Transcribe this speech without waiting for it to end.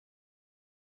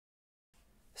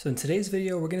So in today's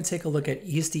video, we're going to take a look at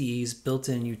ESDE's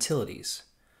built-in utilities.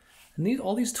 And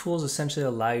all these tools essentially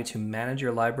allow you to manage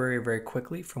your library very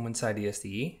quickly from inside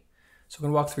ESDE. So we're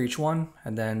going to walk through each one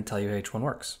and then tell you how each one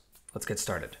works. Let's get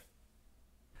started.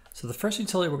 So the first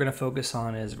utility we're going to focus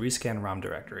on is Rescan Rom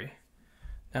Directory.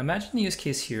 Now imagine the use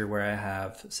case here where I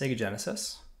have Sega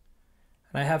Genesis,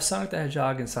 and I have Sonic the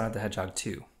Hedgehog and Sonic the Hedgehog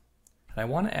 2. And I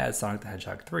want to add Sonic the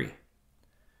Hedgehog 3.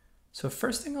 So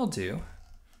first thing I'll do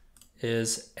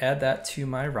is add that to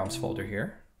my ROMs folder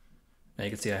here. Now you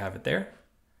can see I have it there.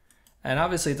 And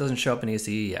obviously it doesn't show up in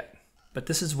ESDE yet, but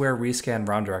this is where Rescan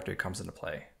Rom Directory comes into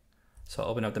play. So I'll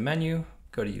open up the menu,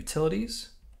 go to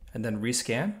Utilities, and then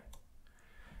Rescan.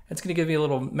 It's going to give me a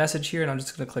little message here, and I'm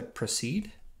just going to click Proceed.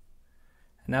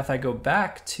 And now if I go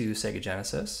back to Sega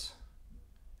Genesis,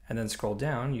 and then scroll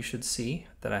down, you should see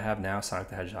that I have now Sonic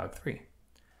the Hedgehog 3.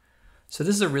 So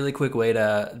this is a really quick way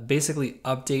to basically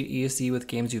update ESDE with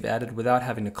games you've added without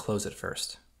having to close it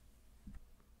first.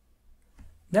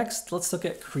 Next, let's look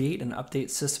at Create and Update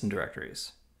System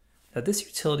Directories. Now this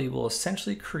utility will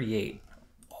essentially create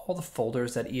all the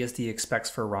folders that ESDE expects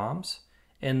for ROMs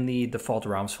in the default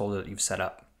ROMs folder that you've set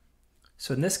up.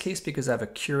 So in this case, because I have a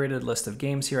curated list of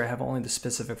games here, I have only the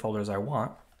specific folders I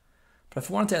want. But if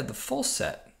I wanted to add the full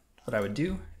set, what I would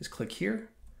do is click here.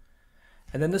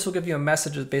 And then this will give you a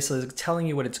message that's basically telling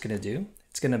you what it's going to do.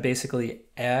 It's going to basically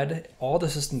add all the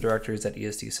system directories that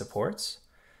ESDE supports,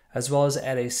 as well as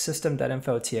add a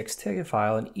system.info.txt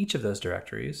file in each of those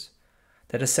directories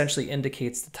that essentially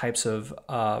indicates the types of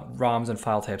ROMs and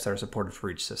file types that are supported for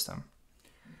each system.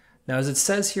 Now, as it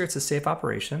says here, it's a safe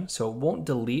operation, so it won't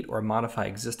delete or modify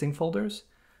existing folders.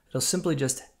 It'll simply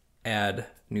just add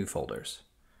new folders.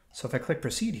 So if I click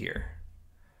Proceed here,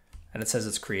 and it says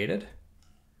it's created,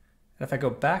 and if I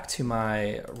go back to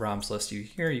my ROMs list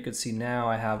here, you can see now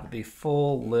I have the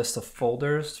full list of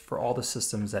folders for all the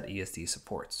systems that ESDE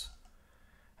supports.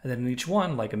 And then in each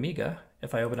one, like Amiga,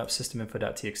 if I open up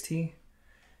systeminfo.txt,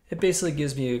 it basically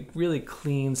gives me a really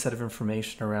clean set of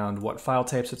information around what file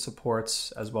types it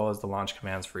supports, as well as the launch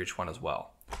commands for each one as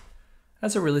well.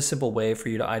 That's a really simple way for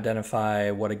you to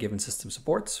identify what a given system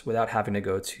supports without having to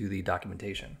go to the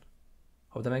documentation.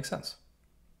 Hope that makes sense.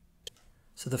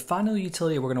 So the final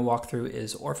utility we're going to walk through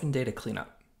is Orphaned Data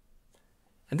Cleanup.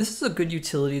 And this is a good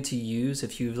utility to use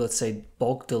if you've, let's say,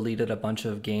 bulk deleted a bunch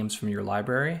of games from your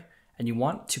library and you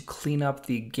want to clean up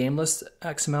the game list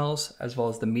XMLs as well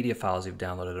as the media files you've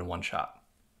downloaded in one shot.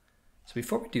 So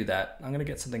before we do that, I'm going to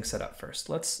get something set up first.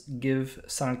 Let's give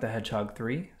Sonic the Hedgehog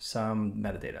 3 some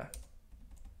metadata.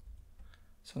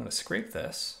 So I'm going to scrape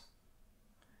this.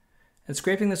 And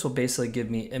scraping this will basically give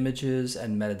me images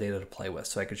and metadata to play with,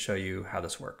 so I could show you how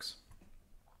this works.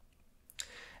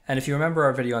 And if you remember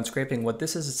our video on scraping, what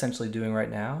this is essentially doing right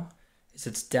now is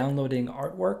it's downloading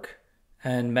artwork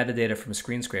and metadata from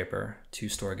Screen Scraper to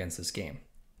store against this game.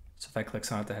 So if I click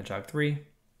Sonic the Hedgehog 3,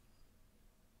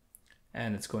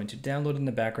 and it's going to download in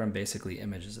the background basically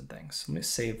images and things. So let me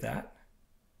save that.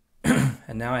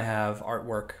 And now I have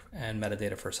artwork and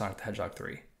metadata for Sonic the Hedgehog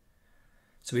 3.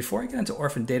 So before I get into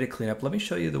Orphaned Data Cleanup, let me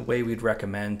show you the way we'd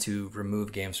recommend to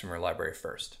remove games from your library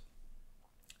first.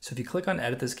 So if you click on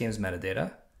Edit this game's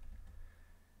metadata,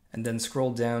 and then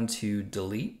scroll down to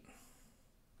Delete,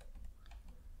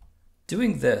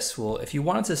 doing this will, if you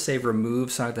wanted to say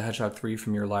remove Sonic the Hedgehog 3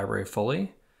 from your library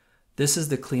fully, this is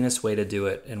the cleanest way to do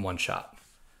it in one shot.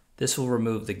 This will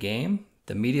remove the game,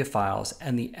 the media files,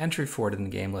 and the entry for it in the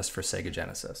game list for Sega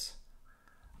Genesis.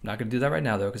 I'm not going to do that right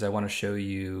now though, because I want to show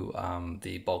you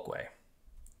the bulk way.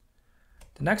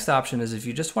 The next option is if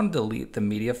you just want to delete the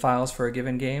media files for a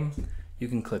given game, you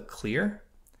can click Clear.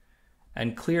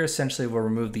 And Clear essentially will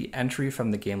remove the entry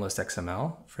from the game list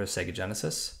XML for Sega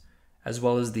Genesis, as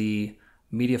well as the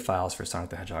media files for Sonic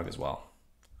the Hedgehog as well.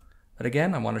 But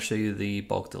again, I want to show you the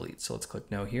bulk delete. So let's click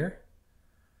No here,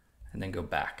 and then go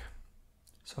back.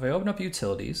 So if I open up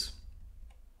Utilities,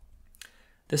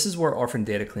 this is where Orphaned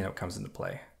Data Cleanup comes into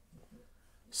play.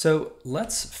 So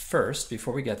let's first,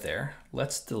 before we get there,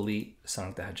 let's delete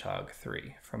Sonic the Hedgehog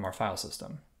 3 from our file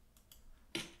system.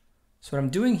 So what I'm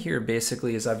doing here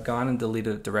basically is I've gone and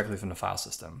deleted it directly from the file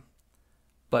system.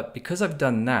 But because I've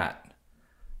done that,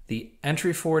 the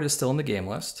entry for it is still in the game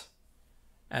list,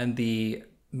 and the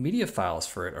media files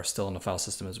for it are still in the file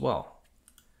system as well.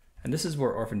 And this is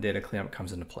where Orphaned Data Cleanup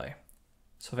comes into play.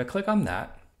 So if I click on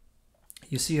that,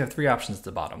 you see you have three options at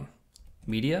the bottom: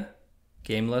 Media,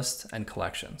 Game List, and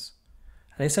Collections.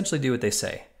 And they essentially do what they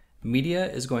say.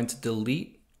 Media is going to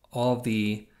delete all of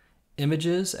the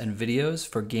images and videos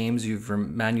for games you've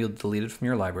manually deleted from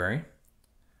your library.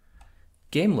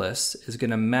 Game list is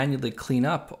going to manually clean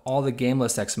up all the game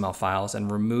list XML files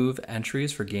and remove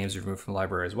entries for games removed from the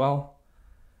library as well.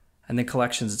 And then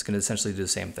collections, it's going to essentially do the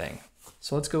same thing.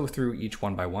 So let's go through each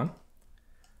one by one.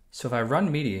 So if I run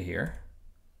media here,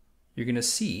 you're going to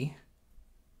see,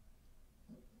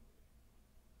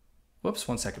 whoops,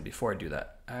 1 second before I do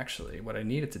that. Actually, what I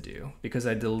needed to do, because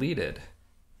I deleted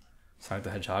Sonic the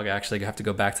Hedgehog, I actually have to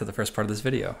go back to the first part of this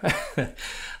video.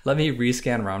 Let me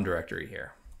rescan Rom Directory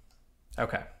here.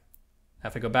 Okay, now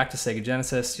if I go back to Sega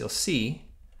Genesis, you'll see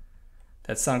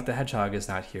that Sonic the Hedgehog is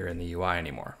not here in the UI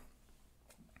anymore.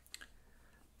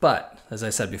 But, as I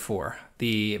said before,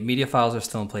 the media files are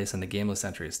still in place and the game list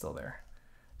entry is still there.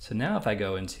 So now if I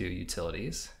go into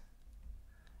Utilities,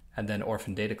 and then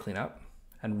Orphaned Data Cleanup,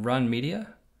 and run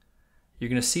media, you're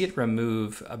going to see it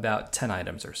remove about 10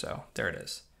 items or so. There it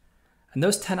is. And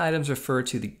those 10 items refer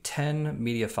to the 10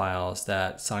 media files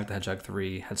that Sonic the Hedgehog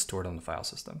 3 had stored on the file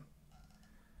system.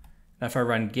 Now if I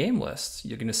run game list,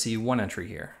 you're going to see one entry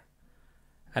here.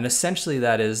 And essentially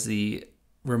that is the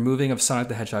removing of Sonic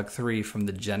the Hedgehog 3 from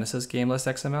the Genesis game list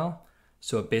XML.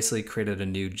 So it basically created a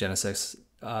new Genesis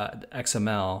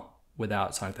XML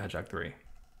without Sonic the Hedgehog 3.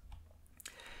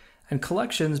 And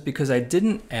collections, because I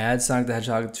didn't add Sonic the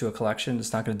Hedgehog to a collection,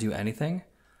 it's not going to do anything.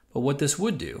 But what this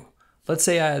would do, let's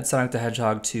say I add Sonic the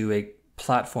Hedgehog to a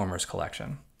platformers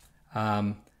collection,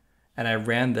 and I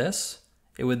ran this,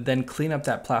 it would then clean up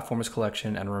that platformers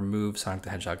collection and remove Sonic the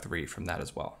Hedgehog 3 from that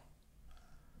as well.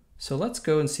 So let's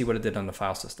go and see what it did on the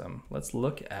file system. Let's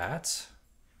look at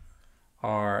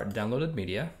our downloaded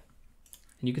media.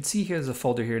 And you can see here's a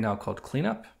folder here now called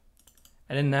Cleanup.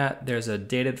 And in that, there's a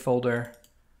dated folder,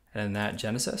 and in that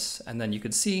Genesis. And then you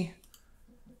can see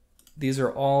these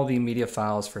are all the media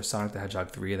files for Sonic the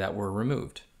Hedgehog 3 that were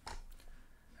removed.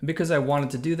 And because I wanted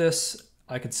to do this,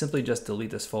 I could simply just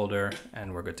delete this folder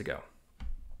and we're good to go.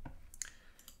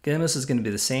 Game list is going to be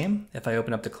the same. If I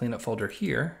open up the cleanup folder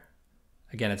here,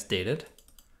 again, it's dated.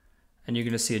 And you're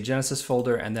going to see a Genesis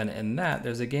folder, and then in that,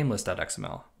 there's a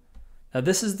gamelist.xml. Now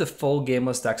this is the full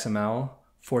gamelist.xml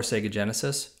for Sega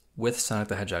Genesis with Sonic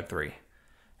the Hedgehog 3.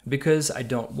 Because I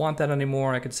don't want that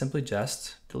anymore, I could simply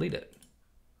just delete it.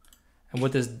 And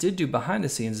what this did do behind the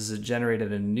scenes is it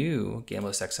generated a new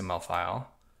gamelist.xml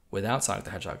file without Sonic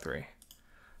the Hedgehog 3.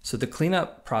 So the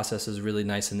cleanup process is really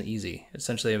nice and easy.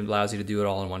 Essentially, it allows you to do it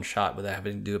all in one shot without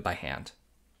having to do it by hand.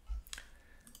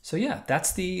 So yeah,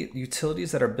 that's the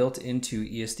utilities that are built into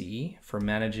ESDE for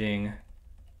managing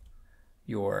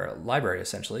your library,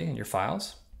 essentially, and your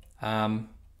files.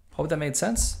 Hope that made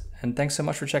sense, and thanks so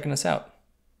much for checking us out.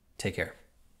 Take care.